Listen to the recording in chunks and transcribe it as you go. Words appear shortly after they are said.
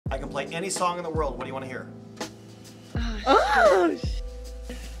play any song in the world. What do you want to hear?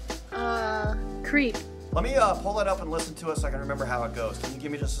 Oh, Creep. Let me pull it up and listen to it so I can remember how it goes. Can you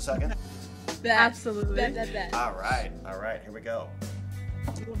give me just a second? Absolutely. Bet. All right, here we go.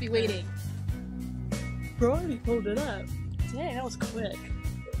 We'll be waiting. Bro, I already pulled it up. Dang, that was quick.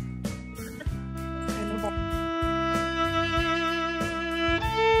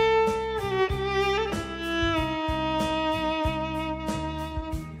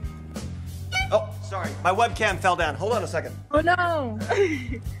 Oh, sorry, my webcam fell down. Hold on a second. Oh no!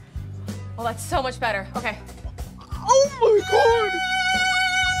 Well, that's so much better. Okay. Oh my god!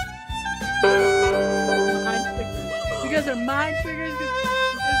 Mind triggers. You guys are mind triggers because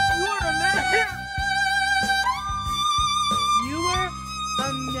you are a man. You were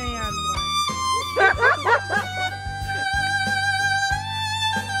a man once.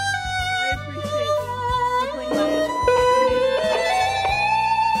 I appreciate you for playing my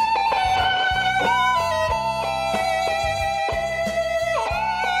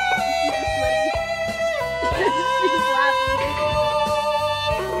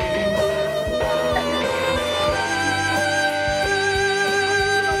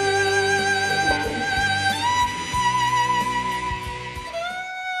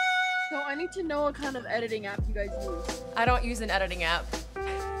I need to know what kind of editing app you guys use. I don't use an editing app.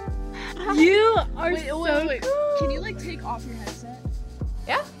 You are Wait. cool. Can you like take off your headset?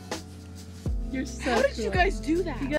 Yeah? You're so How did cool. you guys do that?